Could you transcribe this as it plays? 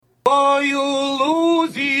Ой, у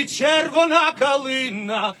лузі червона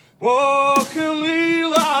калина похилилася,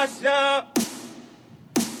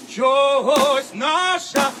 чогось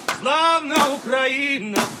наша славна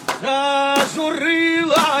Україна зажурилася,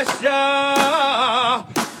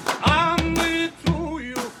 а ми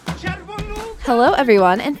тую червону... Hello,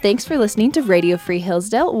 everyone, and thanks for listening to Radio Free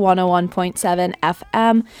Hillsdale 101.7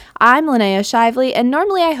 FM. I'm Linnea Shively, and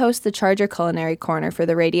normally I host the Charger Culinary Corner for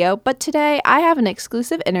the radio, but today I have an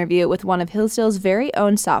exclusive interview with one of Hillsdale's very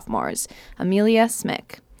own sophomores, Amelia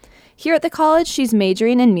Smick. Here at the college, she's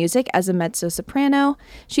majoring in music as a mezzo-soprano.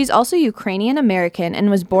 She's also Ukrainian-American and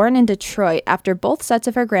was born in Detroit after both sets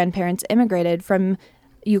of her grandparents immigrated from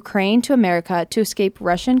Ukraine to America to escape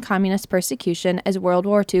Russian communist persecution as World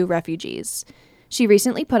War II refugees. She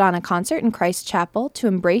recently put on a concert in Christ Chapel to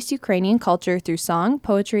embrace Ukrainian culture through song,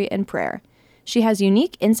 poetry, and prayer. She has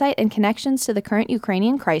unique insight and connections to the current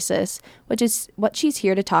Ukrainian crisis, which is what she's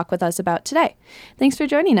here to talk with us about today. Thanks for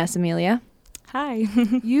joining us, Amelia. Hi.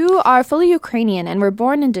 You are fully Ukrainian and were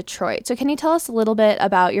born in Detroit. So can you tell us a little bit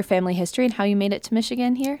about your family history and how you made it to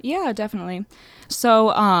Michigan here? Yeah, definitely.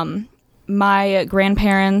 So, my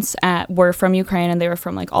grandparents were from Ukraine, and they were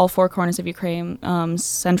from like all four corners of Ukraine,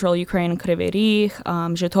 central Ukraine, Kryvyi Rih,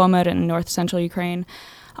 Zhytomyr, and north central Ukraine,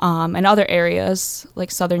 and other areas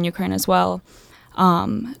like southern Ukraine as well.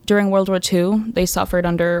 During World War II, they suffered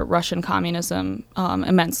under Russian communism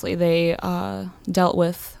immensely. They dealt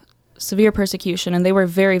with severe persecution, and they were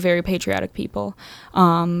very, very patriotic people.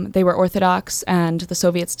 They were Orthodox, and the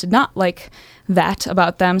Soviets did not like that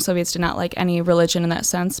about them. Soviets did not like any religion in that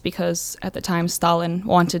sense, because at the time Stalin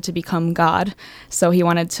wanted to become God, so he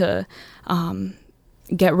wanted to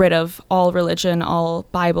get rid of all religion, all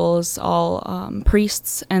Bibles, all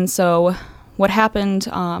priests. And so what happened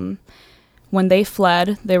when they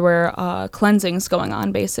fled, there were cleansings going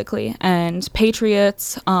on, basically. And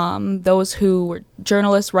patriots, those who were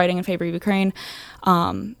journalists writing in favor of Ukraine,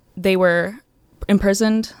 they were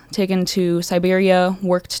imprisoned, taken to Siberia,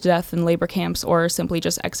 worked to death in labor camps, or simply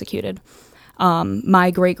just executed.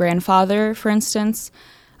 My great-grandfather, for instance,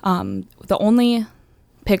 the only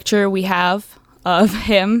picture we have of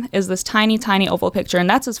him is this tiny, tiny oval picture, and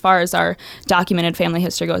that's as far as our documented family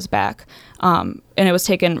history goes back. And it was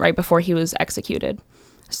taken right before he was executed.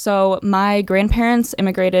 So my grandparents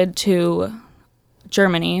immigrated to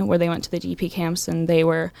Germany, where they went to the DP camps, and they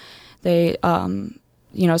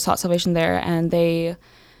sought salvation there, and they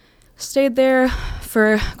stayed there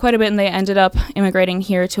for quite a bit, and they ended up immigrating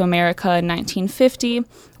here to America in 1950.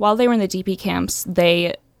 While they were in the DP camps,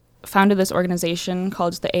 they founded this organization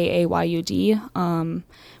called the AAYUD,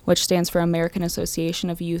 which stands for American Association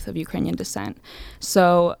of Youth of Ukrainian Descent.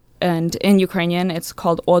 So, and in Ukrainian, it's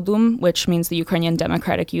called ODUM, which means the Ukrainian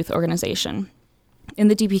Democratic Youth Organization. In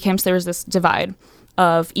the DP camps, there was this divide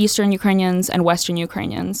of Eastern Ukrainians and Western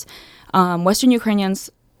Ukrainians. Western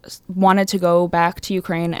Ukrainians wanted to go back to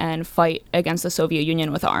Ukraine and fight against the Soviet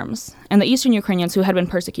Union with arms. And the Eastern Ukrainians, who had been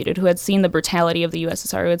persecuted, who had seen the brutality of the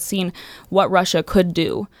USSR, who had seen what Russia could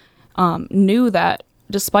do, knew that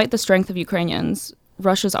despite the strength of Ukrainians,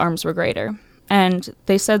 Russia's arms were greater. And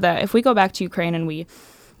they said that if we go back to Ukraine and we,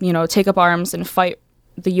 take up arms and fight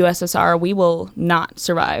the USSR, we will not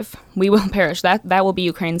survive. We will perish. That will be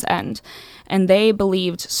Ukraine's end. And they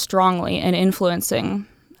believed strongly in influencing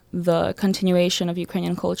the continuation of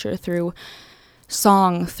Ukrainian culture through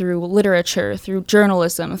song, through literature, through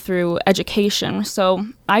journalism, through education. So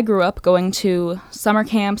I grew up going to summer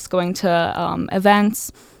camps, going to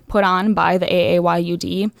events put on by the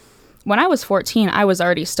AAYUD. When I was 14, I was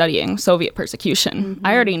already studying Soviet persecution. Mm-hmm.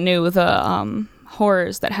 I already knew the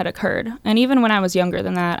horrors that had occurred. And even when I was younger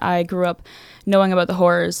than that, I grew up knowing about the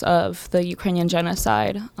horrors of the Ukrainian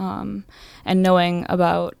genocide, and knowing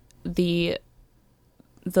about the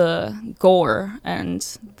gore and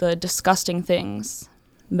the disgusting things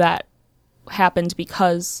that happened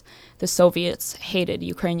because the Soviets hated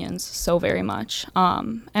Ukrainians so very much.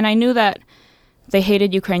 And I knew that they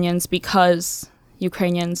hated Ukrainians because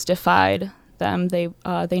Ukrainians defied them. They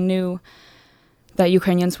knew that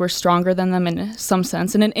Ukrainians were stronger than them in some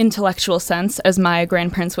sense, in an intellectual sense, as my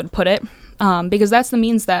grandparents would put it, because that's the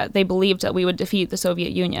means that they believed that we would defeat the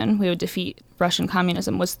Soviet Union, we would defeat Russian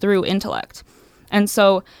communism, was through intellect. And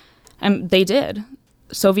so they did.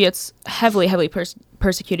 Soviets heavily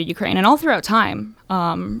persecuted Ukraine. And all throughout time,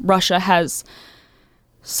 Russia has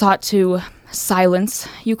sought to silence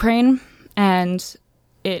Ukraine, and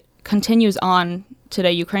it continues on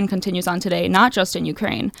today. Ukraine continues on today, not just in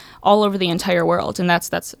Ukraine, all over the entire world. And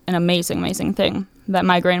that's an amazing, amazing thing that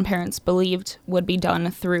my grandparents believed would be done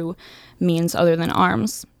through means other than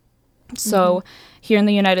arms. So here in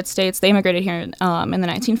the United States, they immigrated here in the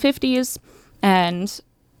 1950s, and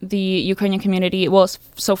the Ukrainian community,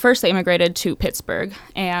 so first they immigrated to Pittsburgh,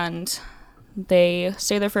 and they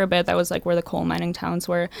stayed there for a bit. That was like where the coal mining towns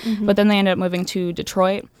were. But then they ended up moving to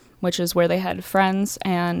Detroit, which is where they had friends,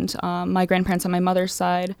 and my grandparents on my mother's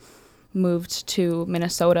side moved to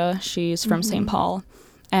Minnesota. She's from St. Paul,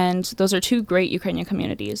 and those are two great Ukrainian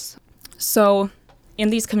communities. So in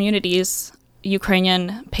these communities,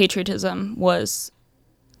 Ukrainian patriotism was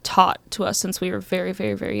taught to us since we were very,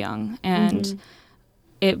 very, very young, and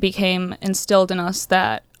it became instilled in us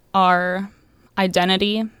that our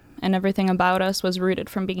identity and everything about us was rooted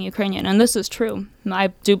from being Ukrainian. And this is true. I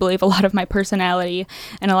do believe a lot of my personality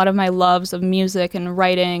and a lot of my loves of music and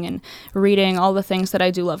writing and reading, all the things that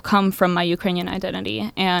I do love, come from my Ukrainian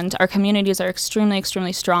identity. And our communities are extremely,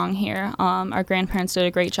 extremely strong here. Our grandparents did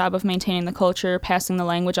a great job of maintaining the culture, passing the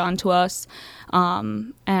language on to us,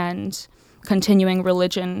 and continuing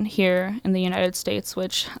religion here in the United States,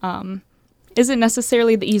 which isn't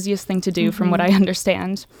necessarily the easiest thing to do from what I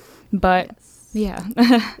understand. But yeah.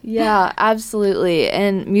 Yeah, absolutely.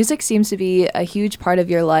 And music seems to be a huge part of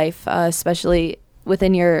your life, especially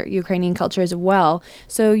within your Ukrainian culture as well.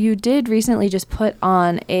 So you did recently just put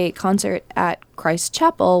on a concert at Christ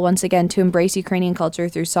Chapel, once again, to embrace Ukrainian culture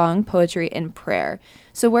through song, poetry, and prayer.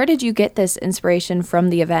 So where did you get this inspiration from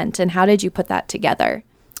the event, and how did you put that together?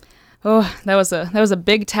 Oh, that was a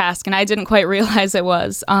big task, and I didn't quite realize it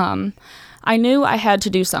was. I knew I had to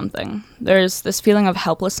do something. There's this feeling of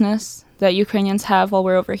helplessness that Ukrainians have while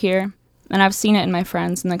we're over here, and I've seen it in my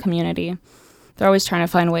friends in the community. They're always trying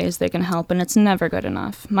to find ways they can help, and it's never good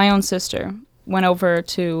enough. My own sister went over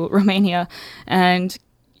to Romania and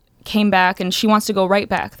came back, and she wants to go right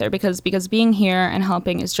back there because being here and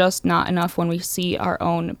helping is just not enough when we see our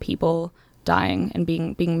own people dying and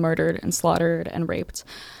being murdered and slaughtered and raped.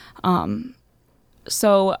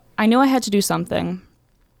 So I knew I had to do something,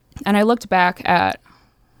 and I looked back at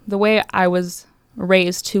the way I was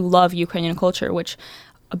raised to love Ukrainian culture, which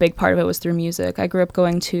a big part of it was through music. I grew up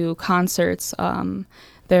going to concerts. There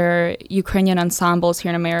are Ukrainian ensembles here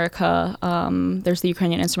in America. There's the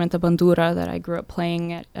Ukrainian instrument, the bandura, that I grew up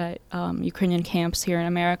playing at Ukrainian camps here in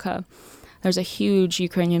America. There's a huge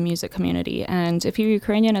Ukrainian music community, and if you're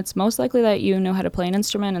Ukrainian, it's most likely that you know how to play an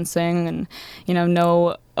instrument and sing, and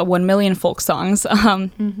know 1 million folk songs.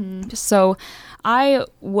 So I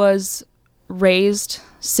was raised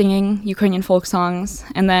singing Ukrainian folk songs,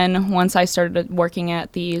 and then once I started working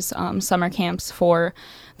at these summer camps for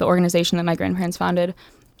the organization that my grandparents founded,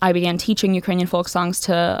 I began teaching Ukrainian folk songs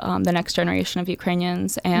to the next generation of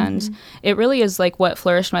Ukrainians, and it really is like what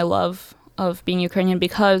flourished my love of being Ukrainian,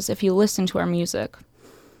 because if you listen to our music,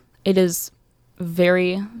 it is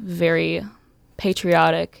very, very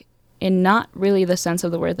patriotic in not really the sense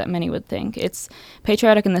of the word that many would think. It's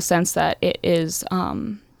patriotic in the sense that it is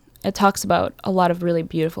it talks about a lot of really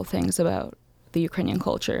beautiful things about the Ukrainian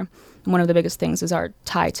culture. And one of the biggest things is our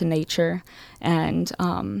tie to nature and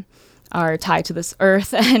our tie to this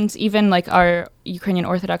earth, and even like our Ukrainian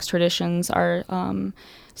Orthodox traditions are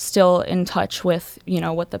still in touch with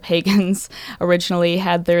what the pagans originally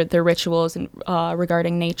had their rituals and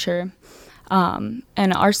regarding nature. And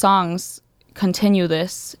our songs continue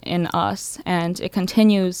this in us, and it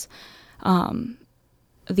continues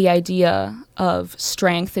the idea of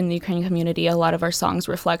strength in the Ukrainian community. A lot of our songs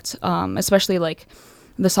reflect, especially like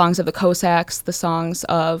the songs of the Cossacks, the songs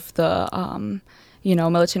of the,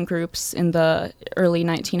 militant groups in the early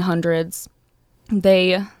 1900s.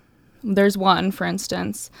 There's one, for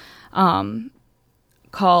instance,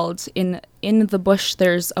 called In the Bush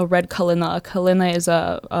There's a Red Kalina. A kalina is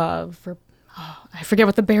I forget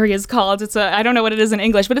what the berry is called. I don't know what it is in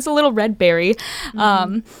English, but it's a little red berry.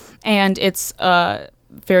 And it's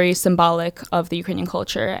very symbolic of the Ukrainian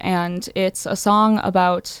culture. And it's a song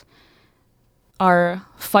about our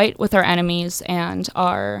fight with our enemies and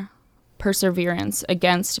our perseverance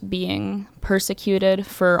against being persecuted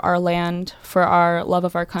for our land, for our love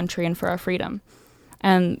of our country, and for our freedom.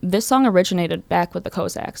 And this song originated back with the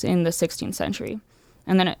Cossacks in the 16th century.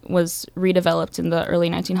 And then it was redeveloped in the early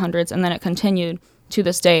 1900s, and then it continued to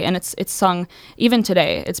this day. And it's sung, even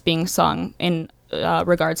today, it's being sung in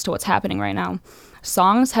regards to what's happening right now.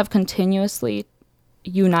 Songs have continuously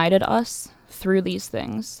united us through these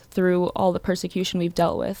things, through all the persecution we've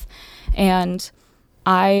dealt with. And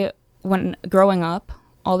when growing up,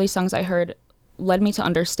 all these songs I heard led me to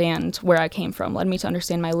understand where I came from, led me to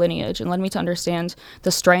understand my lineage, and led me to understand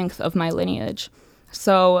the strength of my lineage.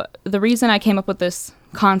 So the reason I came up with this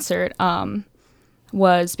concert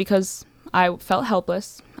was because I felt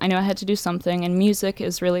helpless. I knew I had to do something, and music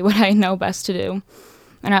is really what I know best to do.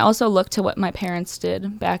 And I also looked to what my parents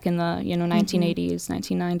did back in the 1980s,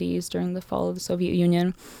 1990s during the fall of the Soviet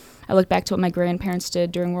Union. I looked back to what my grandparents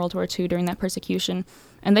did during World War II during that persecution,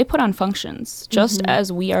 and they put on functions just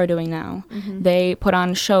as we are doing now. They put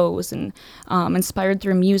on shows and inspired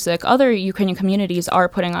through music. Other Ukrainian communities are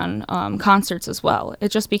putting on concerts as well. It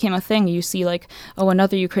just became a thing. You see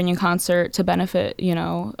another Ukrainian concert to benefit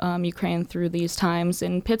Ukraine through these times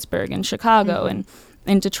in Pittsburgh and Chicago and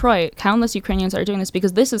in Detroit. Countless Ukrainians are doing this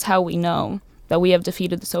because this is how we know that we have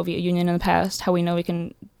defeated the Soviet Union in the past, how we know we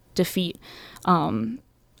can defeat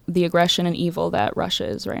the aggression and evil that Russia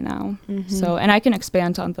is right now. So, and I can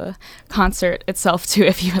expand on the concert itself too,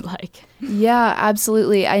 if you would like. Yeah,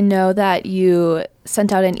 absolutely. I know that you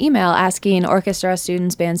sent out an email asking orchestra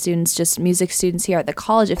students, band students, just music students here at the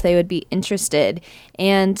college if they would be interested.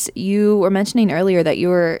 And you were mentioning earlier that you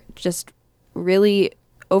were just really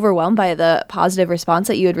overwhelmed by the positive response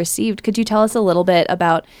that you had received. Could you tell us a little bit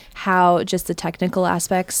about how just the technical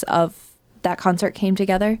aspects of that concert came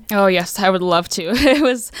together? Oh, yes, I would love to. It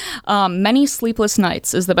was many sleepless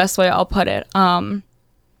nights is the best way I'll put it.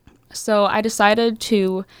 So I decided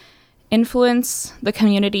to influence the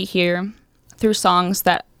community here through songs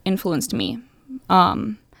that influenced me.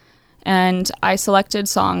 And I selected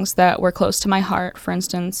songs that were close to my heart. For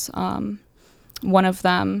instance, one of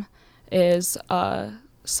them is a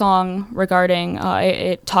song regarding,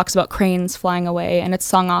 it talks about cranes flying away, and it's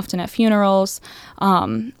sung often at funerals,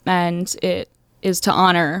 and it is to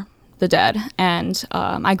honor the dead. And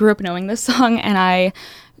I grew up knowing this song, and I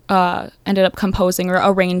ended up composing or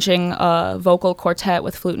arranging a vocal quartet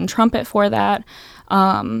with flute and trumpet for that.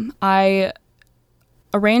 I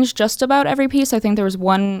arranged just about every piece. I think there was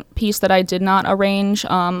one piece that I did not arrange.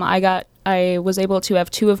 I was able to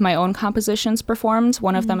have two of my own compositions performed.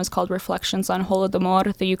 One of them is called Reflections on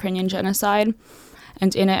Holodomor, the Ukrainian genocide.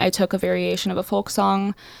 And in it, I took a variation of a folk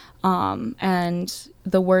song, and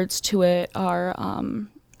the words to it are,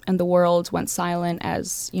 and the world went silent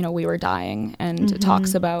as, we were dying. And it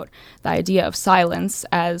talks about the idea of silence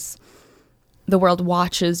as the world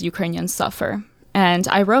watches Ukrainians suffer. And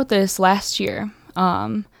I wrote this last year,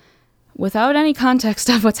 without any context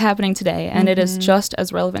of what's happening today. And it is just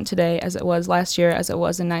as relevant today as it was last year, as it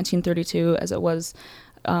was in 1932, as it was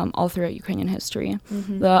all throughout Ukrainian history.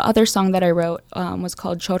 The other song that I wrote was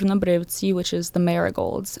called Chornobrivtsi, which is the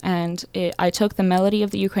marigolds. And I took the melody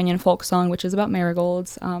of the Ukrainian folk song, which is about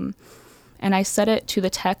marigolds, and I set it to the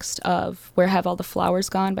text of Where Have All the Flowers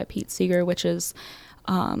Gone by Pete Seeger, which is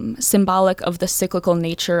symbolic of the cyclical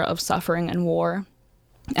nature of suffering and war.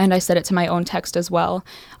 And I set it to my own text as well.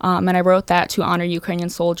 And I wrote that to honor Ukrainian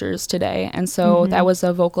soldiers today. And so that was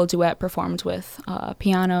a vocal duet performed with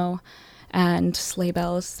piano and sleigh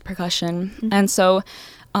bells, percussion. And so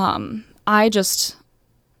I just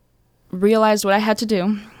realized what I had to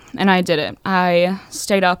do, and I did it. I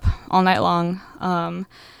stayed up all night long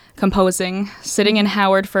composing, sitting in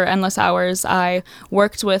Howard for endless hours. I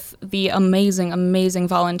worked with the amazing, amazing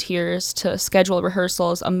volunteers to schedule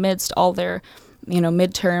rehearsals amidst all their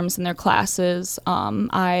midterms and their classes.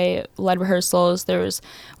 I led rehearsals. There was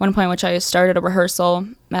one point in which I started a rehearsal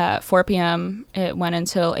at 4 p.m. It went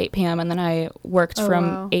until 8 p.m. and then I worked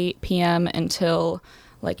from 8 p.m. until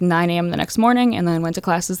 9 a.m. the next morning, and then went to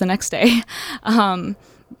classes the next day.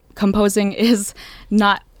 Composing is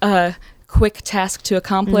not a quick task to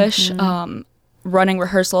accomplish. Running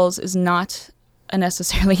rehearsals is not a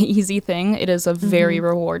necessarily easy thing. It is a very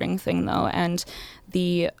rewarding thing, though, and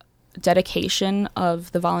the dedication of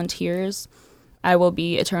the volunteers, I will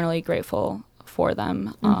be eternally grateful for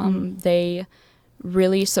them. They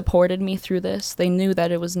really supported me through this. They knew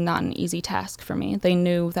that it was not an easy task for me. They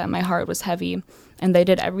knew that my heart was heavy, and they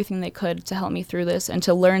did everything they could to help me through this and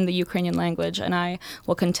to learn the Ukrainian language. And I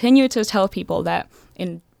will continue to tell people that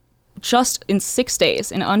in 6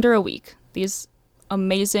 days, in under a week, these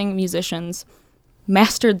amazing musicians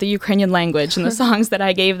mastered the Ukrainian language and the songs that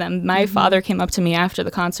I gave them. My father came up to me after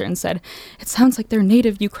the concert and said, "It sounds like they're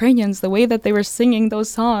native Ukrainians, the way that they were singing those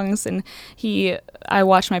songs." And I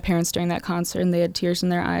watched my parents during that concert, and they had tears in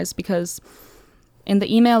their eyes, because in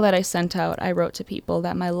the email that I sent out, I wrote to people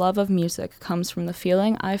that my love of music comes from the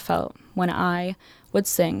feeling I felt when I would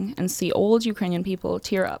sing and see old Ukrainian people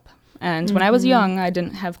tear up. And when I was young, I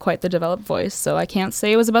didn't have quite the developed voice, so I can't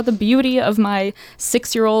say it was about the beauty of my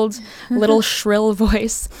 6-year-old little shrill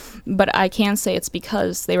voice, but I can say it's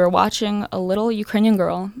because they were watching a little Ukrainian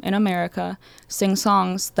girl in America sing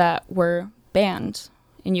songs that were banned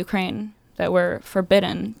in Ukraine, that were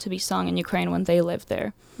forbidden to be sung in Ukraine when they lived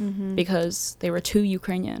there, because they were too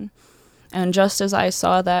Ukrainian. And just as I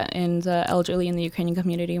saw that in the elderly in the Ukrainian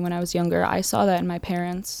community when I was younger, I saw that in my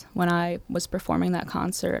parents when I was performing that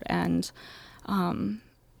concert. And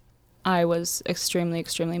I was extremely,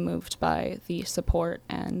 extremely moved by the support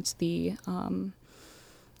and the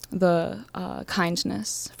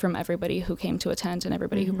kindness from everybody who came to attend and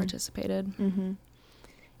everybody who participated.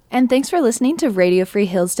 And thanks for listening to Radio Free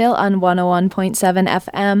Hillsdale on 101.7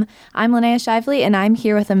 FM. I'm Linnea Shively, and I'm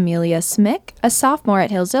here with Amelia Smick, a sophomore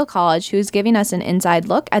at Hillsdale College, who's giving us an inside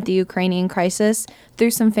look at the Ukrainian crisis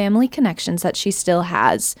through some family connections that she still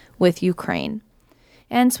has with Ukraine.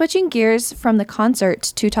 And switching gears from the concert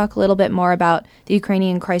to talk a little bit more about the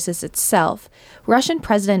Ukrainian crisis itself, Russian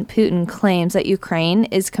President Putin claims that Ukraine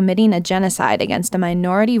is committing a genocide against a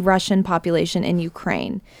minority Russian population in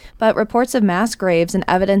Ukraine. But reports of mass graves and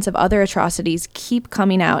evidence of other atrocities keep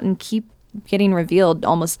coming out and keep getting revealed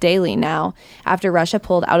almost daily now after Russia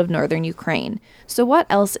pulled out of northern Ukraine. So what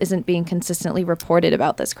else isn't being consistently reported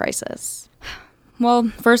about this crisis? Well,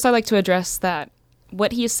 first I'd like to address that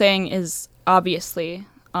what he's saying is obviously,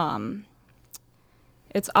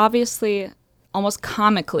 it's obviously almost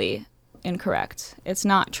comically incorrect. It's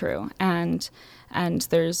not true, and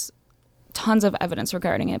there's tons of evidence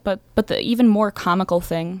regarding it. But the even more comical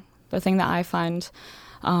thing, the thing that I find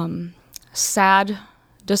sad,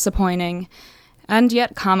 disappointing, and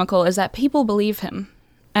yet comical, is that people believe him.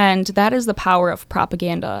 And that is the power of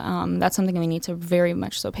propaganda. That's something we need to very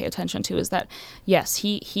much so pay attention to, is that, yes,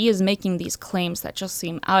 he is making these claims that just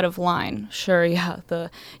seem out of line. Sure, yeah, the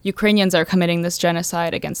Ukrainians are committing this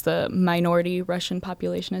genocide against the minority Russian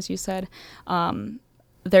population, as you said.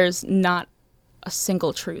 There's not a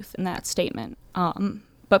single truth in that statement.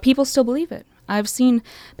 But people still believe it. I've seen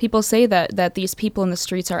people say that these people in the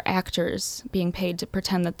streets are actors being paid to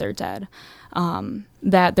pretend that they're dead.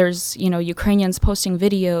 That there's, Ukrainians posting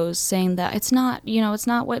videos saying that it's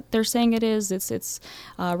not what they're saying it is. It's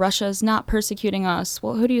Russia's not persecuting us.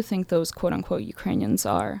 Well, who do you think those quote unquote Ukrainians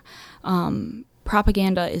are?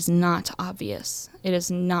 Propaganda is not obvious. It is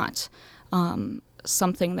not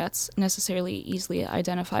something that's necessarily easily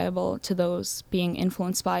identifiable to those being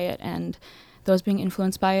influenced by it, and those being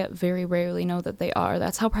influenced by it very rarely know that they are.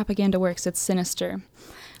 That's how propaganda works. It's sinister.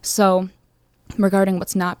 So, regarding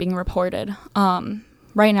what's not being reported,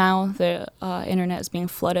 right now the internet is being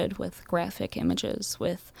flooded with graphic images,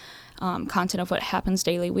 with content of what happens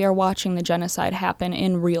daily. We are watching the genocide happen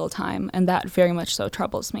in real time, and that very much so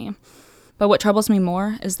troubles me. But what troubles me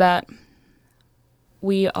more is that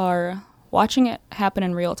we are watching it happen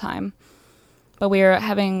in real time, but we are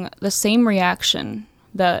having the same reaction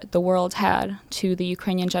that the world had to the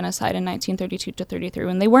Ukrainian genocide in 1932 to 33,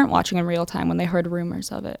 when they weren't watching in real time, when they heard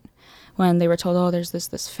rumors of it, when they were told, oh, there's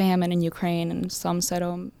this famine in Ukraine, and some said,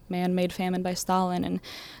 oh, man-made famine by Stalin, and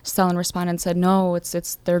Stalin responded and said, no,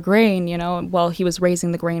 it's their grain, while he was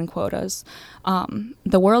raising the grain quotas.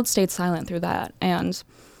 The world stayed silent through that, and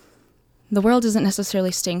the world isn't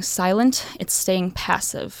necessarily staying silent, it's staying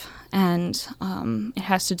passive, and it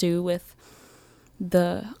has to do with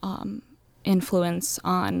the influence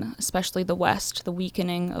on especially the West, the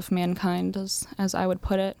weakening of mankind, as I would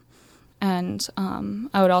put it. And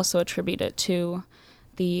I would also attribute it to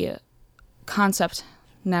the concept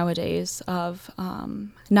nowadays of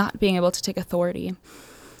not being able to take authority.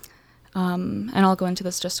 And I'll go into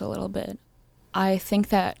this just a little bit. I think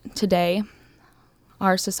that today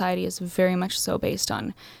our society is very much so based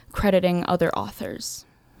on crediting other authors.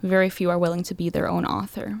 Very few are willing to be their own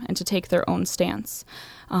author and to take their own stance.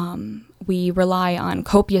 We rely on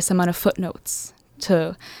copious amount of footnotes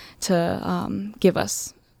to give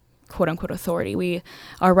us quote-unquote authority. We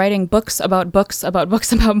are writing books about books about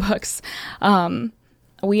books about books.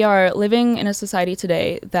 We are living in a society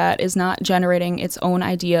today that is not generating its own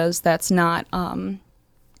ideas, that's not...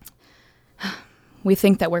 we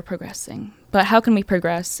think that we're progressing. But how can we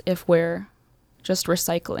progress if we're just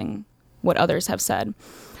recycling what others have said?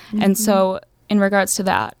 Mm-hmm. And so in regards to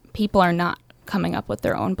that, people are not coming up with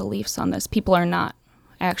their own beliefs on this. People are not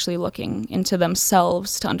actually looking into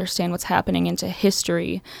themselves to understand what's happening, into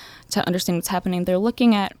history to understand what's happening. They're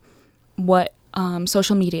looking at what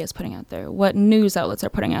social media is putting out there, what news outlets are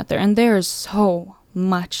putting out there, and there's so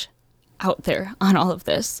much out there on all of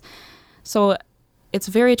this. So it's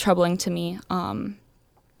very troubling to me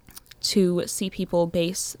to see people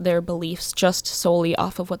base their beliefs just solely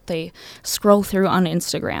off of what they scroll through on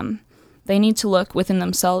Instagram. They need to look within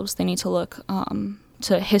themselves. They need to look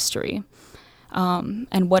to history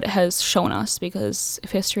and what it has shown us, because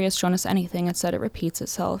if history has shown us anything, it's that it repeats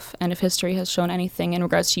itself. And if history has shown anything in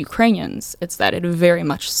regards to Ukrainians, it's that it very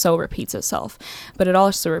much so repeats itself. But it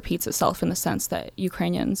also repeats itself in the sense that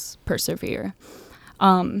Ukrainians persevere.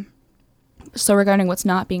 So regarding what's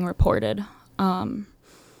not being reported, well,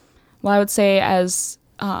 I would say as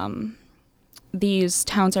these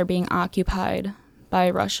towns are being occupied by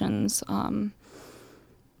Russians,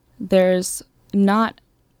 there's not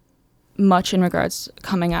much in regards to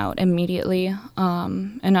coming out immediately,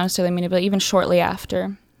 and not necessarily immediately, but even shortly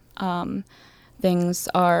after. Things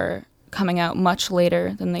are coming out much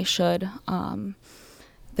later than they should.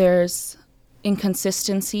 There's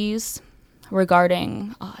inconsistencies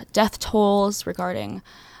regarding death tolls, regarding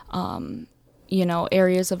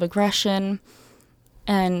areas of aggression,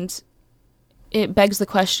 and it begs the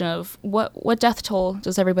question of what death toll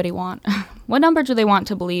does everybody want? What number do they want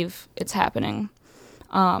to believe it's happening?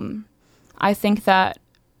 I think that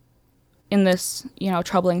in this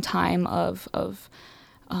troubling time of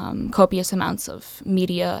copious amounts of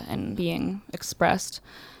media and being expressed,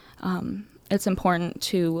 it's important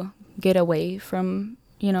to get away from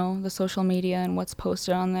the social media and what's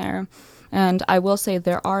posted on there. And I will say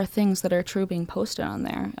there are things that are true being posted on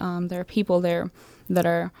there. There are people there that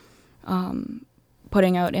are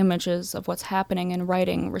putting out images of what's happening and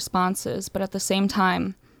writing responses. But at the same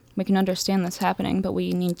time, we can understand this happening, but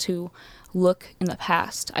we need to look in the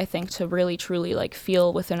past, I think, to really, truly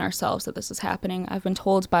feel within ourselves that this is happening. I've been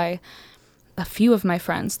told by a few of my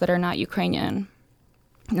friends that are not Ukrainian,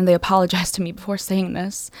 and they apologized to me before saying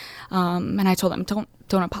this, and I told them,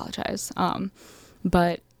 don't apologize.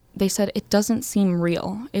 But they said, it doesn't seem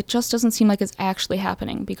real. It just doesn't seem like it's actually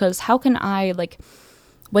happening, because how can I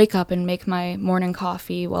wake up and make my morning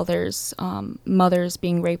coffee while there's mothers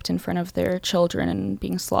being raped in front of their children and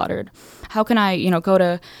being slaughtered? How can I, go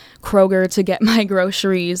to Kroger to get my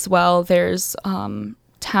groceries while there's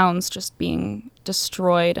towns just being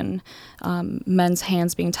destroyed and men's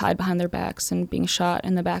hands being tied behind their backs and being shot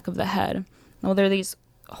in the back of the head? Well, there are these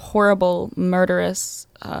horrible, murderous,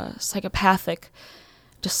 psychopathic,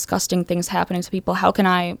 disgusting things happening to people. How can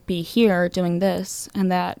I be here doing this and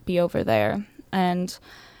that be over there? And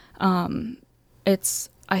it's,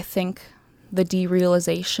 I think, the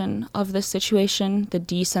derealization of this situation, the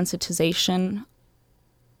desensitization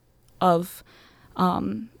of,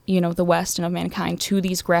 the West and of mankind to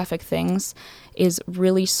these graphic things is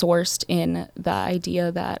really sourced in the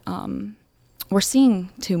idea that we're seeing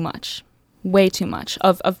too much, way too much,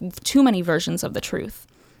 of too many versions of the truth.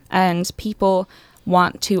 And people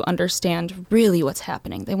want to understand really what's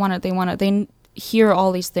happening. They hear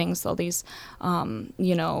all these things, all these,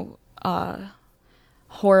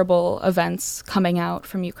 horrible events coming out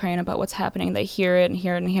from Ukraine about what's happening. They hear it and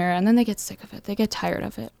hear it and hear it, and then they get sick of it. They get tired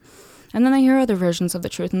of it. And then they hear other versions of the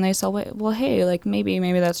truth, and they say, well, hey,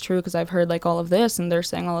 maybe that's true because I've heard all of this, and they're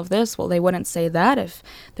saying all of this. Well, they wouldn't say that if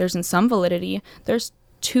there's in some validity. There's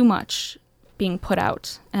too much being put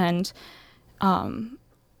out, and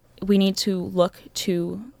we need to look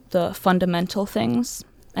to the fundamental things,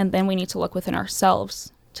 and then we need to look within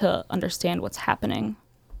ourselves to understand what's happening.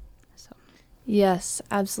 Yes,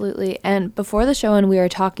 absolutely. And before the show, when we were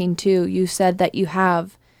talking too, you said that you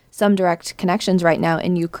have some direct connections right now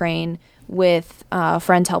in Ukraine with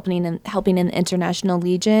friends helping in the International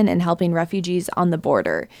Legion and helping refugees on the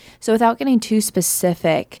border. So without getting too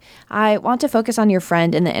specific, I want to focus on your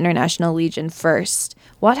friend in the International Legion first.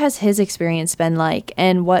 What has his experience been like,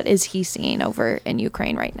 and what is he seeing over in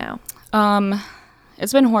Ukraine right now?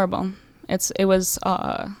 It's been horrible. It was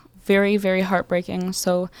very, very heartbreaking.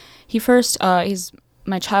 So he's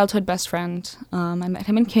my childhood best friend. I met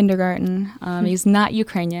him in kindergarten. He's not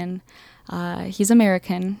Ukrainian. He's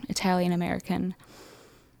American, Italian-American.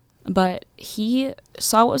 But he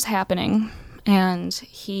saw what was happening, and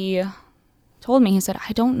he told me, he said,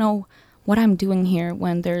 I don't know what I'm doing here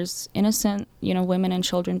when there's innocent, women and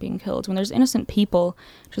children being killed, when there's innocent people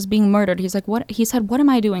just being murdered. He's like, what? He said, what am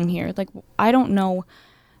I doing here? I don't know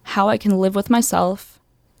how I can live with myself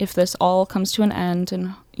if this all comes to an end,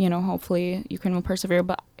 and, hopefully Ukraine will persevere.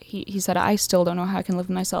 But he said, I still don't know how I can live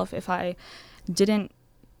with myself if I didn't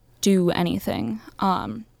do anything.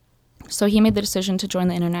 So he made the decision to join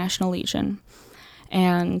the International Legion,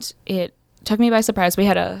 and it took me by surprise. We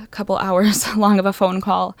had a couple hours long of a phone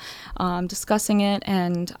call discussing it,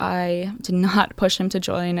 and I did not push him to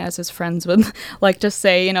join, as his friends would like to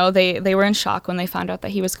say. They were in shock when they found out that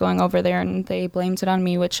he was going over there, and they blamed it on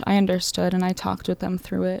me, which I understood, and I talked with them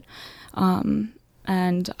through it.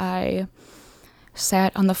 And I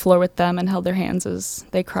sat on the floor with them and held their hands as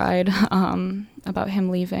they cried about him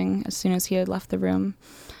leaving as soon as he had left the room.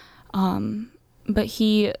 But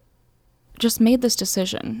he just made this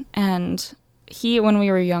decision, and when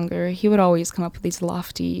we were younger, he would always come up with these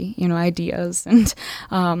lofty, ideas, and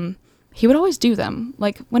he would always do them.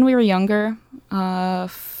 When we were younger,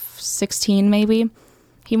 16 maybe,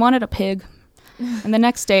 he wanted a pig. And the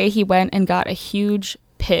next day he went and got a huge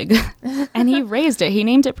pig and he raised it. He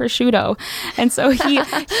named it Prosciutto. And so he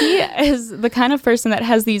is the kind of person that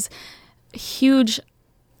has these huge,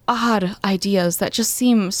 odd ideas that just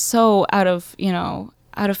seem so out of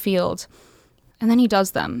field. And then he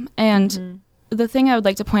does them. And the thing I would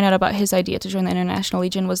like to point out about his idea to join the International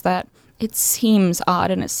Legion was that it seems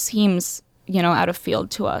odd and it seems, out of field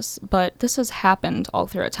to us. But this has happened all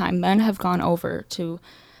throughout time. Men have gone over to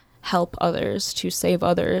help others, to save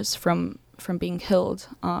others from being killed,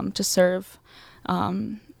 to serve,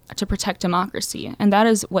 to protect democracy. And that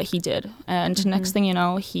is what he did. And next thing you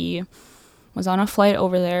know, he was on a flight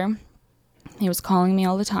over there. He was calling me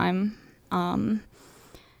all the time. And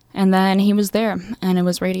then he was there, and it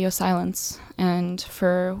was radio silence. And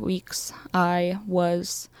for weeks, I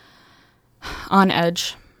was on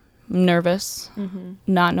edge, nervous,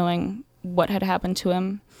 not knowing what had happened to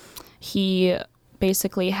him. He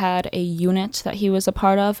basically had a unit that he was a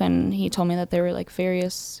part of, and he told me that there were like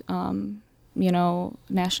various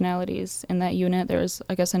nationalities in that unit. There was,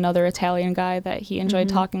 I guess, another Italian guy that he enjoyed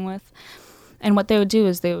talking with, and what they would do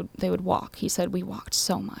is they would walk. He said we walked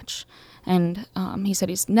so much, and he said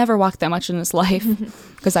he's never walked that much in his life,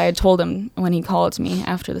 because I had told him when he called me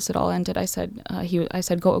after this had all ended, I said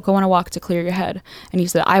go on a walk to clear your head, and he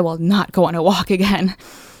said I will not go on a walk again.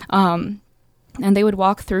 And they would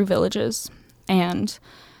walk through villages. And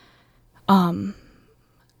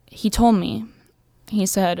he told me, he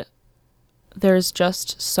said, there's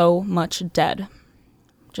just so much dead,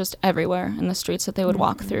 just everywhere in the streets that they would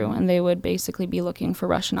walk through, and they would basically be looking for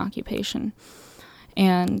Russian occupation.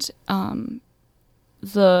 And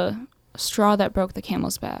the straw that broke the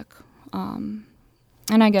camel's back, and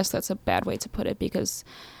I guess that's a bad way to put it, because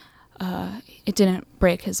it didn't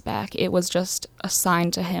break his back. It was just a sign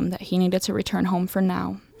to him that he needed to return home for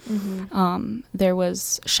now. There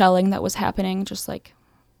was shelling that was happening just like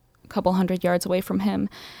a couple 100 yards away from him,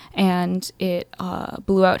 and it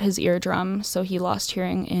blew out his eardrum, so he lost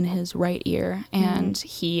hearing in his right ear, and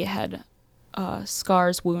he had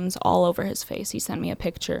scars, wounds all over his face. He sent me a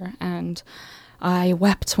picture, and I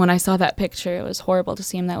wept when I saw that picture. It was horrible to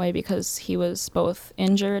see him that way, because he was both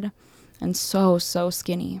injured and so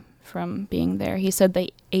skinny from being there. He said they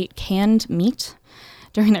ate canned meat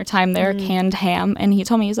during their time there, canned ham, and he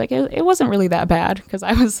told me, he's like, it wasn't really that bad, because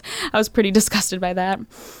I was pretty disgusted by that.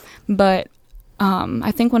 But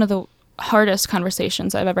I think one of the hardest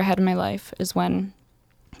conversations I've ever had in my life is when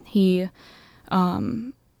he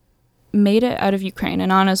made it out of Ukraine,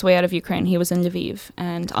 and on his way out of Ukraine, he was in Lviv,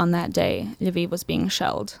 and on that day, Lviv was being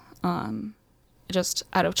shelled. Just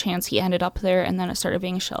out of chance, he ended up there, and then it started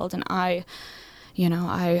being shelled, and I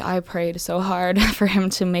prayed so hard for him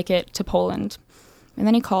to make it to Poland. And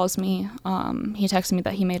then he calls me. He texted me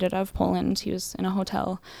that he made it out of Poland. He was in a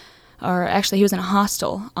hotel, or actually he was in a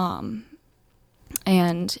hostel.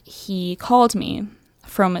 And he called me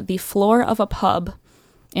from the floor of a pub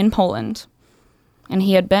in Poland. And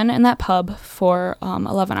he had been in that pub for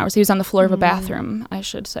 11 hours. He was on the floor of a bathroom, I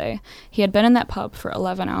should say. He had been in that pub for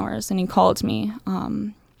 11 hours, and he called me,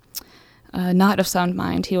 not of sound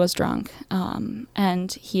mind. He was drunk.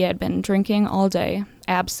 And he had been drinking all day,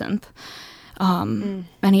 absinthe. And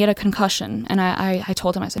he had a concussion, and I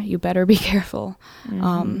told him, I said, you better be careful.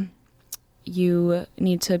 You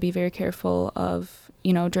need to be very careful of,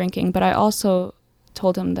 drinking. But I also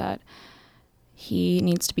told him that he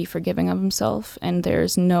needs to be forgiving of himself, and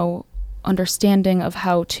there's no understanding of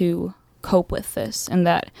how to cope with this, and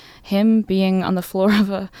that him being on the floor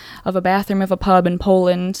of a bathroom of a pub in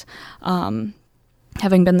Poland,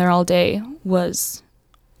 having been there all day, was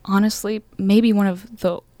honestly maybe one of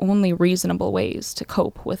the only reasonable ways to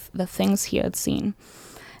cope with the things he had seen.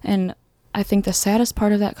 And I think the saddest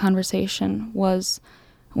part of that conversation was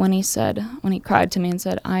when he cried to me and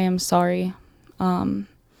said, I am sorry. I'm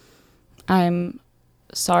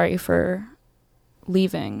sorry for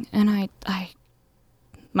leaving. And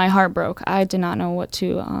my heart broke. I did not know what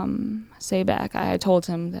to say back. I told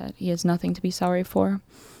him that he has nothing to be sorry for.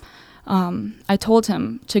 I told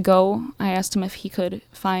him to go. I asked him if he could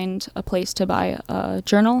find a place to buy a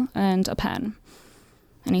journal and a pen.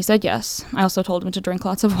 And he said yes. I also told him to drink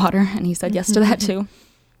lots of water, and he said yes to that too.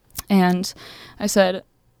 And I said,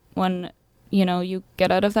 when, you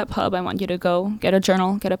get out of that pub, I want you to go get a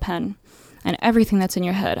journal, get a pen, and everything that's in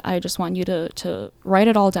your head, I just want you to write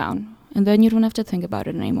it all down. And then you don't have to think about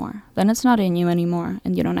it anymore. Then it's not in you anymore,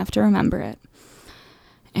 and you don't have to remember it.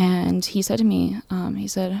 And he said to me, he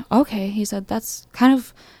said, okay. He said, that's kind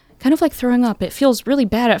of like throwing up. It feels really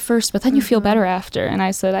bad at first, but then you feel better after. And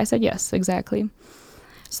I said, yes, exactly.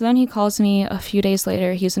 So then he calls me a few days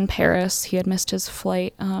later. He's in Paris. He had missed his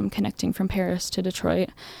flight connecting from Paris to Detroit.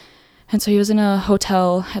 And so he was in a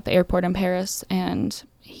hotel at the airport in Paris, and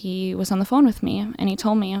he was on the phone with me, and he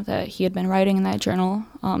told me that he had been writing in that journal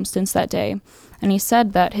since that day. And he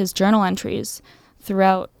said that his journal entries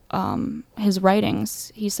throughout his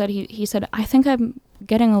writings, he said, I think I'm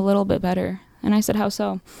getting a little bit better. And I said, how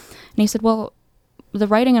so? And he said, well, the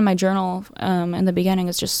writing in my journal in the beginning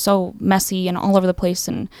is just so messy and all over the place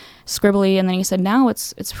and scribbly. And then he said, now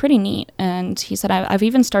it's pretty neat. And he said, I've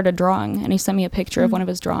even started drawing. And he sent me a picture of one of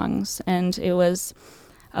his drawings. And it was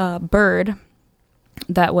a bird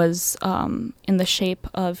that was in the shape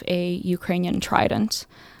of a Ukrainian trident.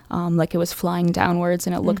 Like it was flying downwards,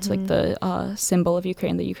 and it looked like the symbol of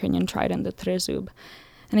Ukraine, the Ukrainian trident, the trezub.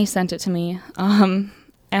 And he sent it to me.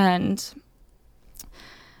 And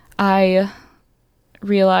I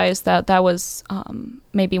realized that was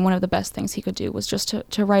maybe one of the best things he could do, was just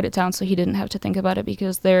to write it down so he didn't have to think about it,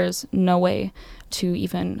 because there's no way to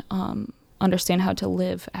even understand how to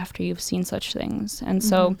live after you've seen such things. And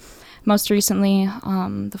so most recently,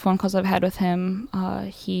 the phone calls I've had with him,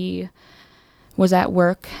 he was at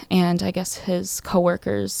work, and I guess his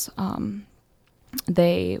coworkers,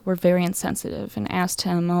 they were very insensitive and asked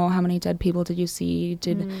him, oh, how many dead people did you see?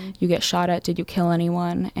 Did you get shot at? Did you kill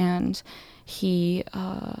anyone? And he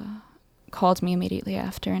called me immediately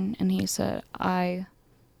after, and he said, I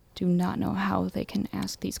do not know how they can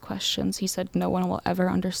ask these questions. He said, no one will ever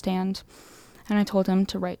understand. And I told him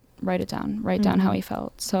to write it down, write down how he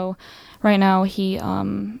felt. So right now he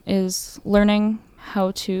is learning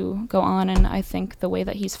how to go on, and I think the way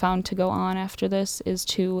that he's found to go on after this is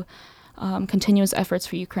to continue his efforts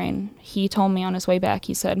for Ukraine. He told me on his way back,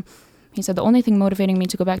 he said, the only thing motivating me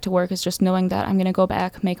to go back to work is just knowing that I'm going to go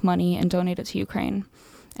back, make money, and donate it to Ukraine.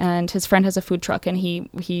 And his friend has a food truck, and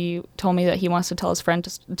he told me that he wants to tell his friend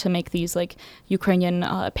to make these like Ukrainian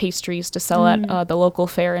pastries to sell at the local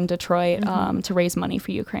fair in Detroit to raise money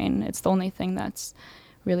for Ukraine. It's the only thing that's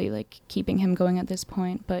really like keeping him going at this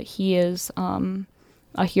point. But he is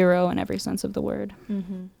a hero in every sense of the word.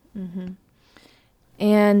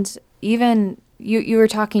 And even you were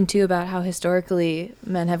talking too about how historically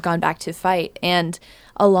men have gone back to fight, and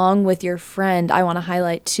along with your friend, I want to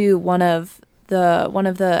highlight too one of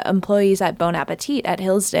the employees at Bon Appetit at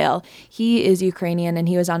Hillsdale. He is Ukrainian, and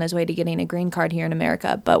he was on his way to getting a green card here in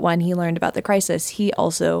America. But when he learned about the crisis, he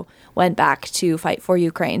also went back to fight for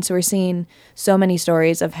Ukraine. So we're seeing so many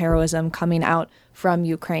stories of heroism coming out from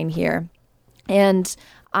Ukraine here. And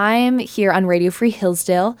I'm here on Radio Free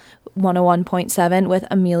Hillsdale 101.7 with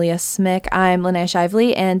Amelia Smick. I'm Linnea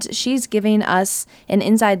Shively, and she's giving us an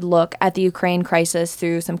inside look at the Ukraine crisis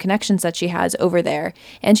through some connections that she has over there.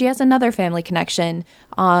 And she has another family connection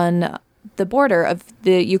on the border of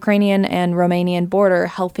the Ukrainian and Romanian border,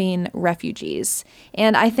 helping refugees.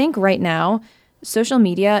 And I think right now, social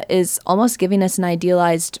media is almost giving us an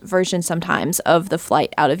idealized version sometimes of the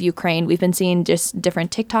flight out of Ukraine. We've been seeing just different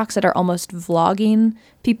TikToks that are almost vlogging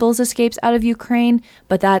people's escapes out of Ukraine,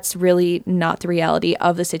 but that's really not the reality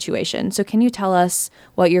of the situation. So can you tell us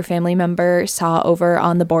what your family member saw over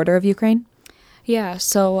on the border of Ukraine? Yeah,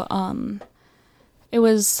 so it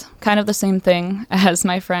was kind of the same thing as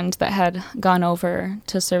my friend that had gone over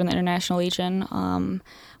to serve in the International Legion.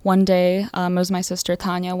 One day, it was my sister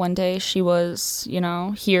Tanya. One day she was,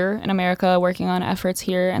 here in America working on efforts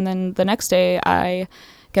here. And then the next day I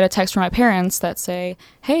get a text from my parents that say,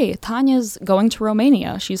 hey, Tanya's going to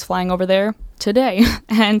Romania. She's flying over there today.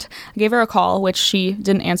 And I gave her a call, which she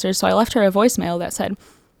didn't answer. So I left her a voicemail that said,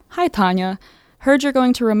 hi, Tanya. Heard you're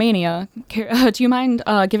going to Romania. Do you mind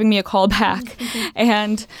giving me a call back?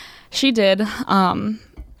 And she did.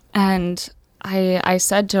 And I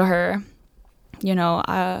said to her,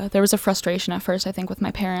 there was a frustration at first, I think, with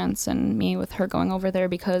my parents and me with her going over there,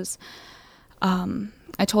 because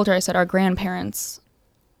I told her, I said, our grandparents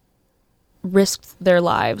risked their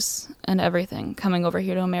lives and everything coming over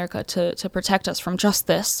here to America to protect us from just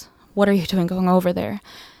this. What are you doing going over there?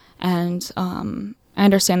 And I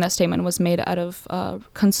understand that statement was made out of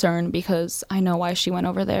concern, because I know why she went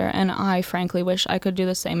over there, and I frankly wish I could do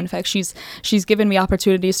the same. In fact, she's given me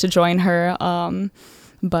opportunities to join her,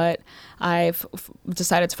 but I've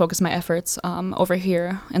decided to focus my efforts over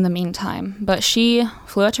here in the meantime. But she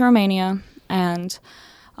flew out to Romania, and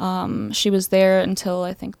she was there until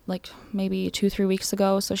I think like maybe 2-3 weeks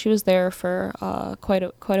ago. So she was there for quite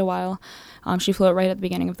a while. She flew out right at the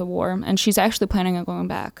beginning of the war, and she's actually planning on going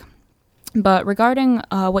back. But regarding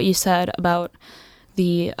what you said about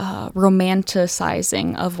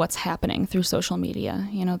romanticizing of what's happening through social media.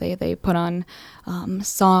 You know, they put on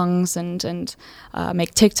songs and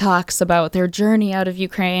make TikToks about their journey out of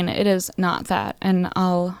Ukraine. It is not that, and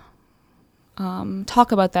I'll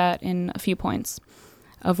talk about that in a few points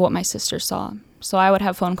of what my sister saw. So I would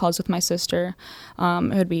have phone calls with my sister.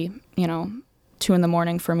 It would be, 2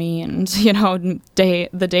 a.m. for me, and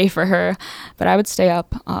the day for her. But I would stay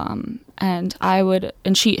up,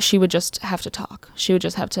 and she would just have to talk. She would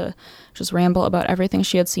just have to ramble about everything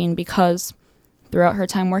she had seen, because throughout her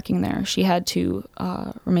time working there, she had to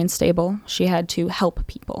remain stable. She had to help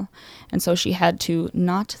people, and so she had to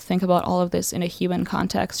not think about all of this in a human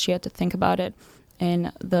context. She had to think about it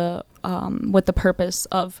in the with the purpose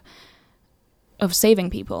of saving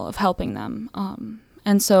people, of helping them,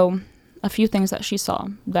 and so a few things that she saw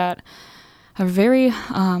that are very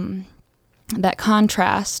that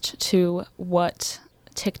contrast to what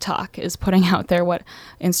TikTok is putting out there, what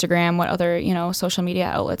Instagram, what other social media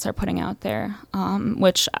outlets are putting out there,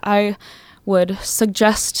 which I would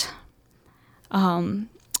suggest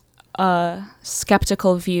a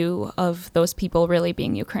skeptical view of those people really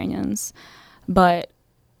being Ukrainians. But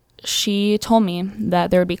she told me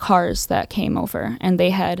that there would be cars that came over, and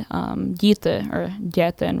they had Dita, or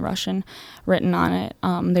Deta in Russian, written on it.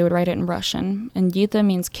 They would write it in Russian, and Dita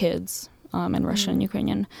means kids in Russian and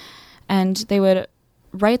Ukrainian. And they would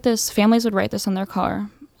families would write this on their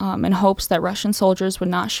car in hopes that Russian soldiers would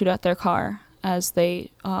not shoot at their car as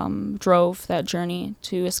they drove that journey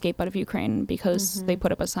to escape out of Ukraine, because they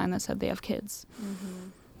put up a sign that said they have kids.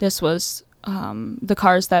 This was, the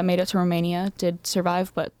cars that made it to Romania did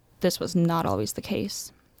survive, but this was not always the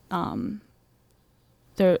case.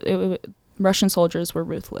 Russian soldiers were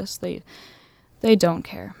ruthless. They don't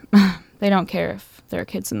care. They don't care if there are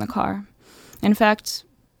kids in the car. In fact,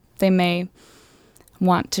 they may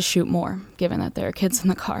want to shoot more, given that there are kids in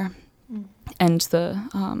the car. And the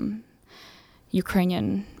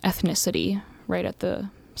Ukrainian ethnicity right at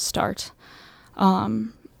the start.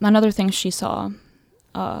 Another thing she saw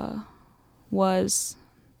was...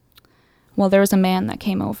 Well, there was a man that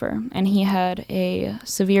came over, and he had a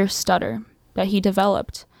severe stutter that he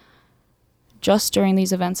developed just during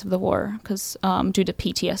these events of the war, because due to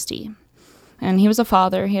PTSD. And he was a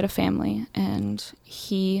father, he had a family, and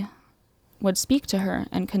he would speak to her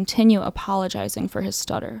and continue apologizing for his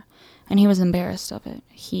stutter. And he was embarrassed of it.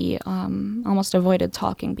 He almost avoided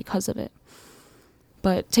talking because of it.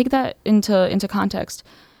 But take that into context.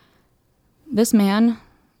 This man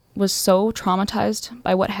was so traumatized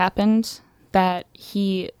by what happened that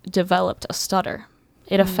he developed a stutter.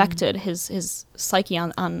 It affected his psyche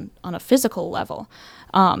on a physical level.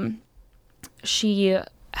 She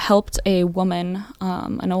helped a woman,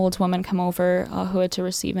 an old woman, come over who had to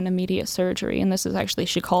receive an immediate surgery. And this is actually,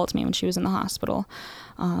 she called me when she was in the hospital.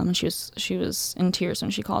 And she was in tears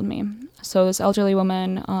when she called me. So this elderly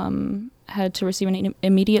woman had to receive an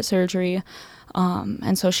immediate surgery.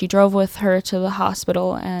 And so she drove with her to the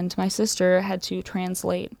hospital, and my sister had to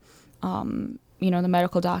translate, the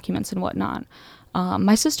medical documents and whatnot.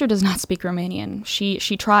 My sister does not speak Romanian.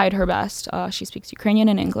 She tried her best. She speaks Ukrainian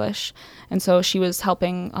and English, and so she was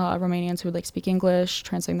helping Romanians who would speak English,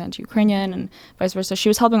 translating that into Ukrainian, and vice versa. She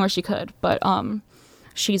was helping where she could, but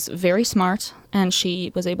she's very smart, and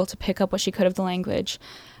she was able to pick up what she could of the language.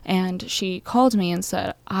 And she called me and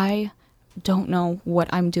said, "I don't know what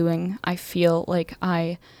I'm doing. I feel like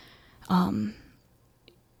I, not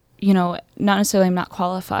necessarily I'm not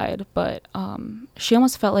qualified, but she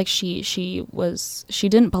almost felt like she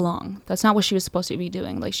didn't belong. That's not what she was supposed to be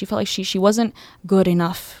doing. Like, she felt like she wasn't good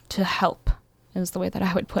enough to help, is the way that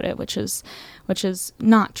I would put it, which is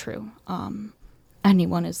not true.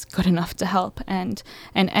 Anyone is good enough to help, and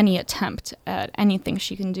any attempt at anything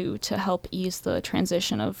she can do to help ease the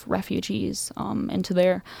transition of refugees into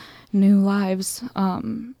their new lives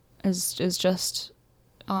is just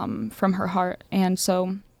from her heart. And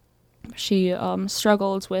so she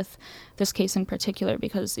struggled with this case in particular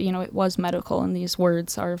because, it was medical, and these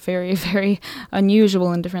words are very, very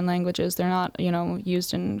unusual in different languages. They're not,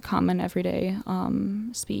 used in common everyday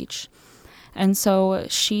speech. And so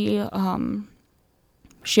she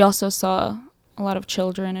also saw a lot of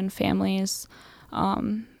children and families,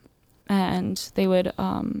 and they would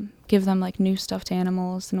give them new stuffed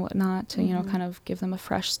animals and whatnot to, kind of give them a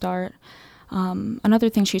fresh start. Another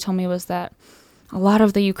thing she told me was that a lot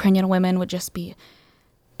of the Ukrainian women would just be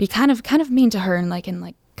kind of mean to her, and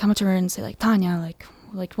come up to her and say Tanya,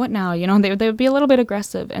 what now? They would be a little bit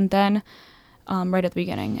aggressive, and then right at the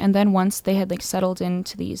beginning, and then once they had settled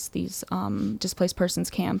into these displaced persons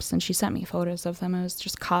camps, and she sent me photos of them. It was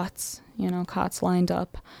just cots lined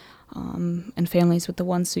up, and families with the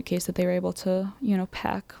one suitcase that they were able to,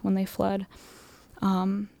 pack when they fled.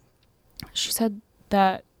 She said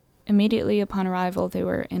that immediately upon arrival, they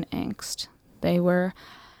were in angst. They were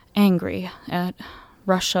angry at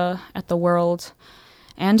Russia, at the world,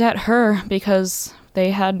 and at her, because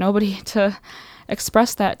they had nobody to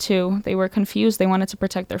express that to. They were confused. They wanted to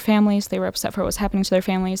protect their families. They were upset for what was happening to their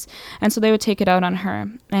families. And so they would take it out on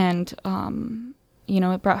her. And,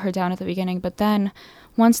 it brought her down at the beginning. But then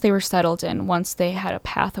once they were settled in, once they had a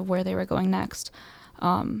path of where they were going next,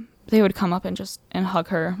 they would come up and hug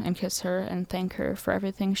her and kiss her and thank her for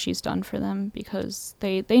everything she's done for them, because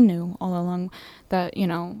they knew all along that,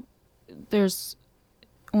 there's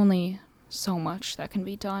only so much that can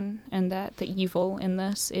be done, and that the evil in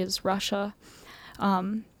this is Russia.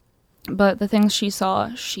 But the things she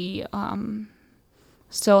saw, she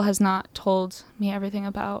still has not told me everything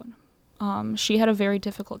about. She had a very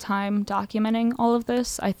difficult time documenting all of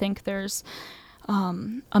this. I think there's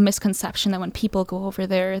a misconception that when people go over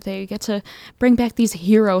there, they get to bring back these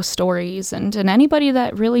hero stories, and anybody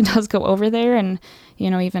that really does go over there, and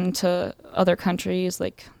even to other countries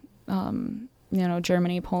like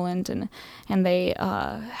Germany, Poland, and they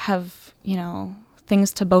have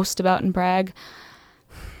things to boast about and brag.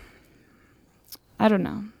 I don't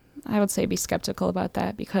know. I would say be skeptical about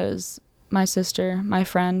that, because my sister, my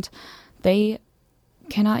friend, they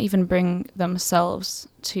cannot even bring themselves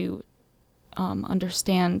to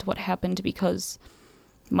understand what happened, because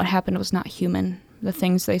what happened was not human. The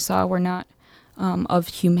things they saw were not of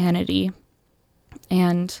humanity,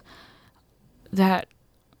 and that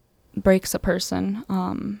breaks a person,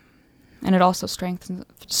 and it also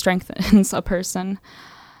strengthens a person,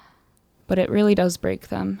 but it really does break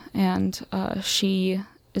them. And she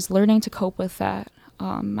is learning to cope with that.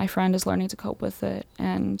 My friend is learning to cope with it,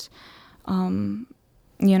 and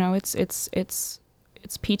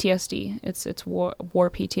it's PTSD. It's war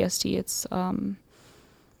PTSD. It's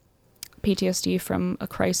PTSD from a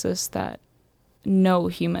crisis that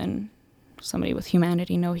somebody with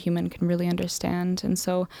humanity, no human can really understand. And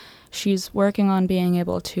so she's working on being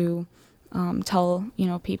able to tell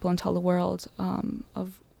people and tell the world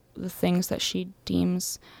of the things that she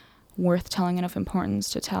deems worth telling, enough importance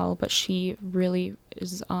to tell. But she really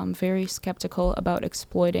is very skeptical about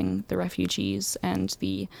exploiting the refugees and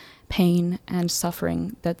the pain and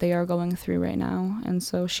suffering that they are going through right now. And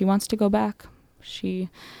so she wants to go back. She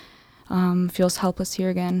feels helpless here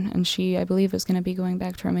again, and she, I believe, is going to be going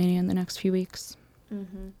back to Romania in the next few weeks.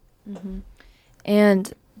 Mm-hmm. Mm-hmm.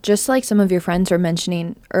 And just like some of your friends were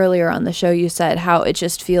mentioning earlier on the show, you said how it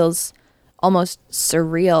just feels almost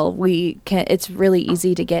surreal. It's really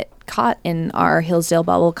easy to get caught in our Hillsdale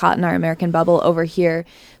bubble, caught in our American bubble over here.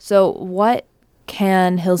 So what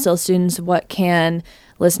can Hillsdale students, what can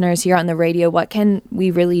listeners here on the radio, what can we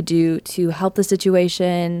really do to help the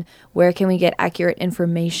situation? Where can we get accurate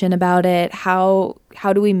information about it? How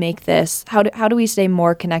do we make this, how do we stay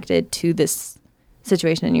more connected to this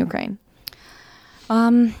situation in Ukraine?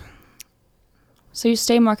 So you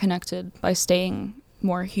stay more connected by staying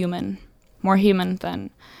more human than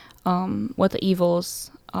what the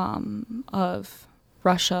evils of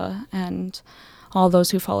Russia and all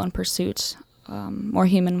those who follow in pursuit, more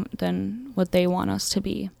human than what they want us to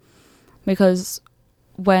be. Because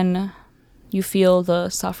when you feel the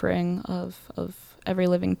suffering of every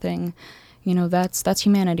living thing, that's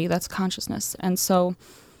humanity, that's consciousness. And so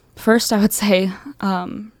first I would say,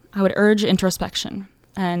 I would urge introspection,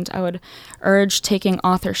 and I would urge taking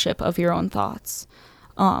authorship of your own thoughts.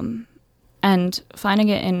 And finding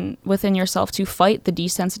it within yourself to fight the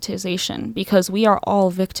desensitization, because we are all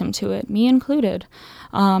victim to it, me included.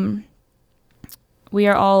 We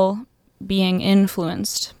are all being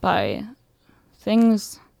influenced by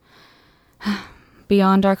things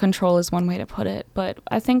beyond our control, is one way to put it. But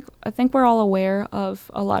I think we're all aware of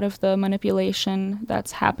a lot of the manipulation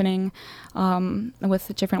that's happening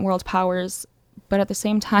with different world powers. But at the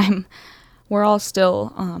same time, we're all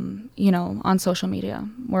still, on social media.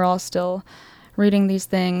 We're all still reading these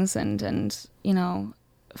things and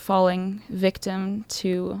falling victim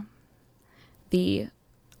to the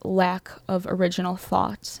lack of original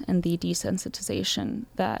thought and the desensitization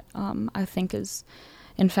that I think is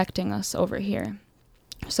infecting us over here.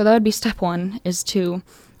 So that would be step one, is to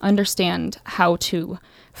understand how to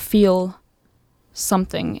feel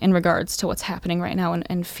something in regards to what's happening right now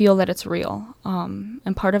and feel that it's real.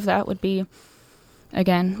 And part of that would be,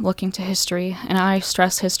 again, looking to history. And I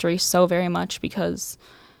stress history so very much because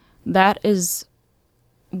that is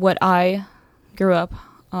what I grew up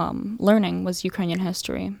learning, was Ukrainian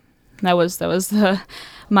history.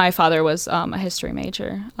 My father was a history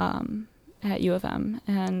major. at U of M.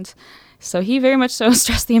 And so he very much so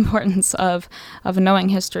stressed the importance of knowing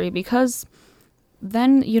history, because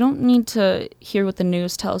then you don't need to hear what the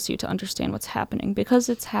news tells you to understand what's happening, because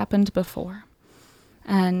it's happened before.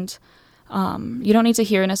 And you don't need to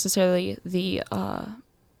hear necessarily the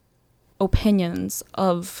opinions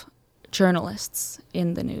of journalists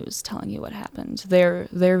in the news telling you what happened,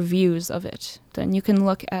 their views of it. Then you can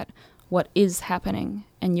look at what is happening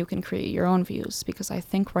and you can create your own views, because I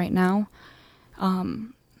think right now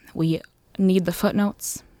we need the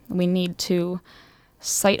footnotes. We need to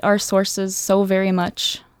cite our sources so very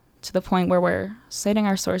much to the point where we're citing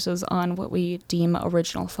our sources on what we deem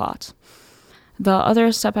original thought. The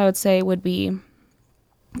other step I would say would be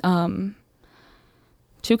to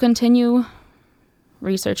continue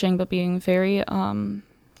researching, but being very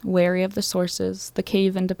wary of the sources. The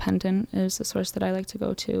Kyiv Independent is the source that I like to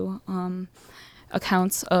go to.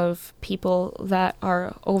 Accounts of people that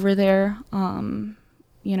are over there,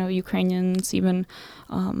 Ukrainians, even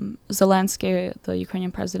Zelensky, the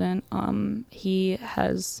Ukrainian president, I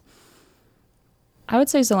would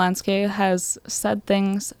say Zelensky has said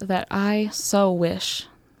things that I so wish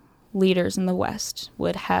leaders in the West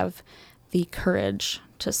would have the courage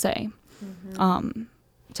to say,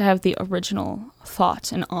 to have the original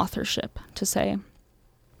thought and authorship to say.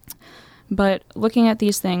 But looking at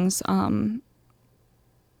these things,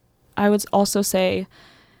 I would also say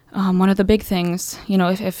one of the big things,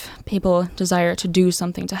 if people desire to do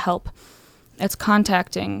something to help, it's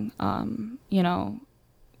contacting,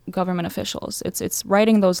 government officials. It's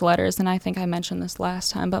writing those letters, and I think I mentioned this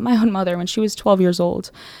last time, but my own mother, when she was 12 years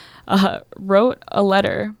old, wrote a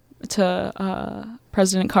letter to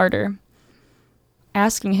President Carter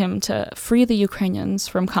asking him to free the Ukrainians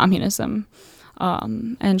from communism.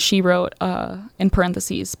 And she wrote, in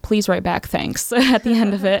parentheses, "Please write back, thanks," at the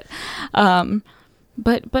end of it.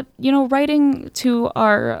 But writing to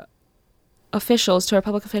our officials, to our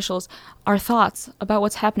public officials, our thoughts about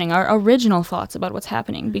what's happening, our original thoughts about what's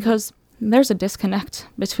happening, because there's a disconnect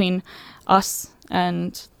between us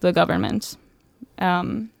and the government,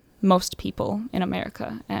 most people in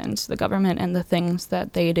America, and the government and the things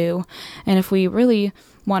that they do. And if we really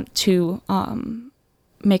want to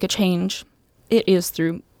make a change, it is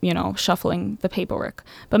through, shuffling the paperwork.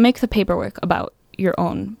 But make the paperwork about your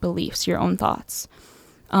own beliefs, your own thoughts.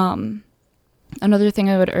 Another thing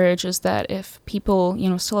I would urge is that if people,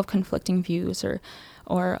 still have conflicting views or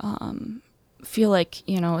feel like,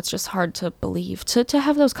 it's just hard to believe, to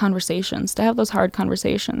have those conversations, to have those hard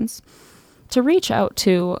conversations, to reach out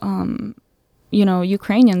to,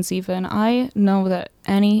 Ukrainians even. I know that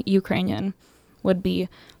any Ukrainian would be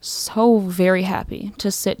so very happy to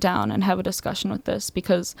sit down and have a discussion with this,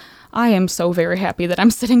 because I am so very happy that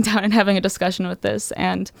I'm sitting down and having a discussion with this.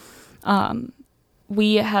 And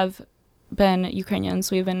we have been Ukrainians,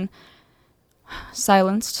 we've been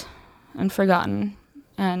silenced and forgotten,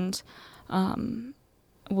 and the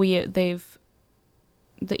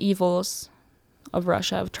evils of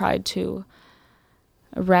Russia have tried to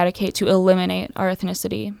eradicate, to eliminate our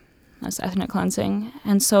ethnicity as ethnic cleansing.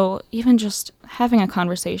 And so even just having a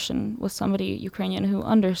conversation with somebody Ukrainian who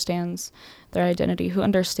understands their identity, who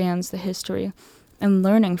understands the history, and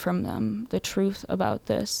learning from them the truth about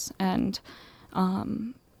this and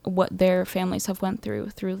what their families have went through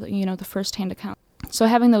the first-hand account. So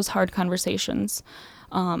having those hard conversations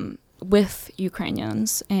with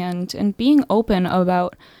Ukrainians and being open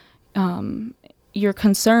about your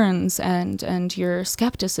concerns and your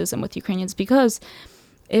skepticism with Ukrainians, because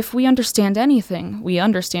if we understand anything, we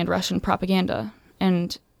understand Russian propaganda.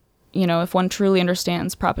 And, if one truly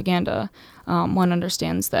understands propaganda, one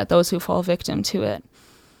understands that those who fall victim to it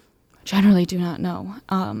generally do not know.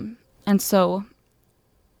 And so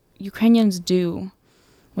Ukrainians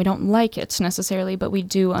we don't like it necessarily, but we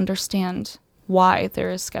do understand why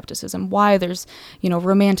there is skepticism, why there's,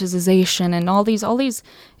 romanticization and all these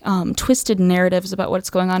twisted narratives about what's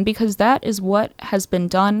going on, because that is what has been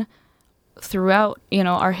done throughout,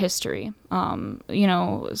 our history,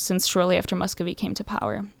 since shortly after Muscovy came to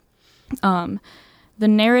power. The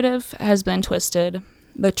narrative has been twisted.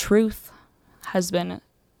 The truth has been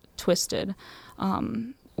twisted.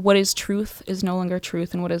 What is truth is no longer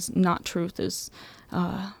truth, and what is not truth is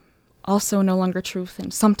also no longer truth,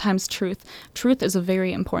 and sometimes truth. Truth is a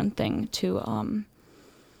very important thing to,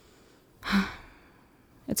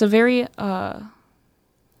 it's a very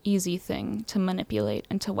easy thing to manipulate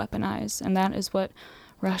and to weaponize, and that is what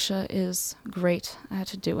Russia is great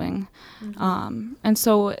at doing. And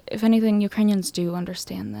so, if anything, Ukrainians do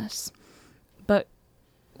understand this, but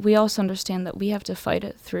we also understand that we have to fight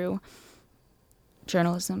it through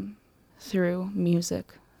journalism, through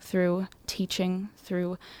music, through teaching,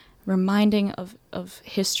 through reminding of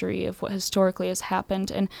history, of what historically has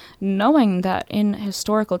happened, and knowing that in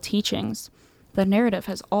historical teachings, the narrative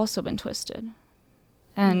has also been twisted,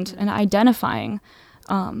 and identifying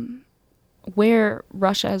where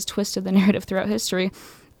Russia has twisted the narrative throughout history,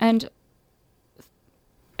 and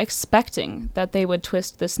expecting that they would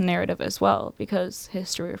twist this narrative as well, because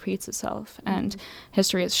history repeats itself, and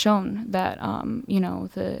history has shown that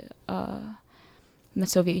the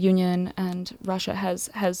Soviet Union and Russia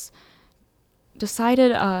has decided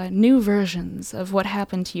new versions of what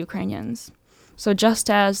happened to Ukrainians. So just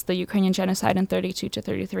as the Ukrainian genocide in 32 to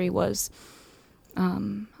 33 was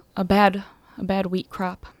a bad wheat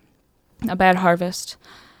crop, a bad harvest,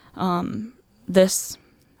 this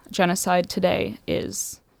genocide today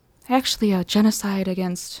is actually a genocide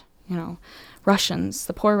against, Russians,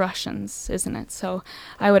 the poor Russians, isn't it? So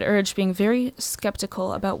I would urge being very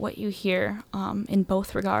skeptical about what you hear in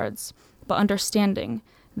both regards, but understanding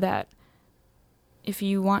that if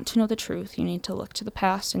you want to know the truth, you need to look to the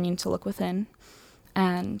past and you need to look within.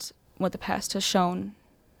 And what the past has shown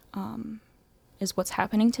is what's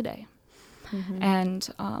happening today. And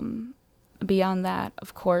beyond that,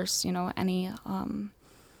 of course, any...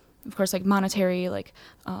 of course, like monetary,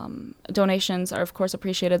 donations are of course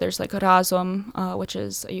appreciated. There's like Razom, which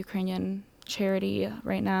is a Ukrainian charity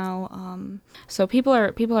right now. So people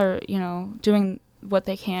are doing what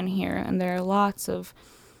they can here, and there are lots of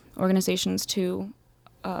organizations to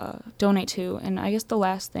donate to. And I guess the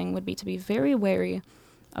last thing would be to be very wary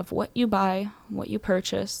of what you buy, what you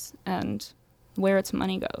purchase, and where its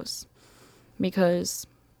money goes, because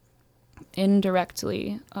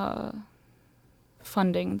indirectly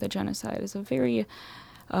funding the genocide is a very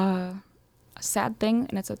sad thing,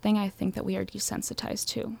 and it's a thing I think that we are desensitized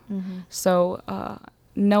to. So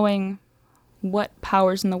knowing what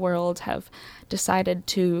powers in the world have decided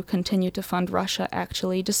to continue to fund Russia,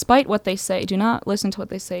 actually, despite what they say, do not listen to what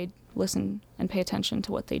they say, listen and pay attention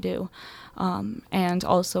to what they do, and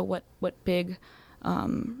also what big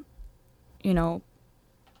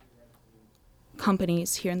companies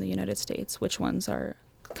here in the United States, which ones are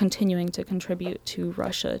continuing to contribute to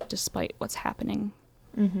Russia despite what's happening.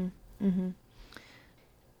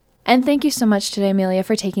 And thank you so much today, Amelia,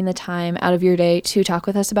 for taking the time out of your day to talk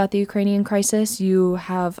with us about the Ukrainian crisis. You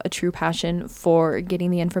have a true passion for getting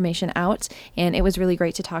the information out, and it was really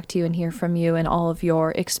great to talk to you and hear from you and all of your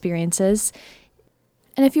experiences.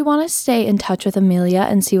 And if you want to stay in touch with Amelia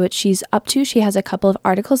and see what she's up to, she has a couple of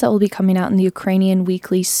articles that will be coming out in the Ukrainian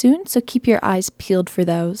Weekly soon, so keep your eyes peeled for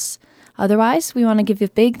those. Otherwise, we want to give you a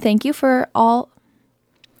big thank you all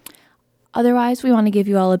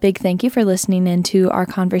a big thank you for listening into our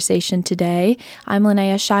conversation today. I'm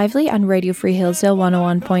Linnea Shively on Radio Free Hillsdale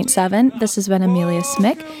 101.7. This has been Amelia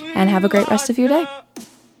Smick, and have a great rest of your day.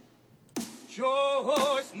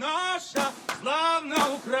 Чогось наша славна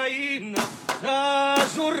Україна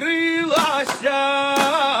зажурилася.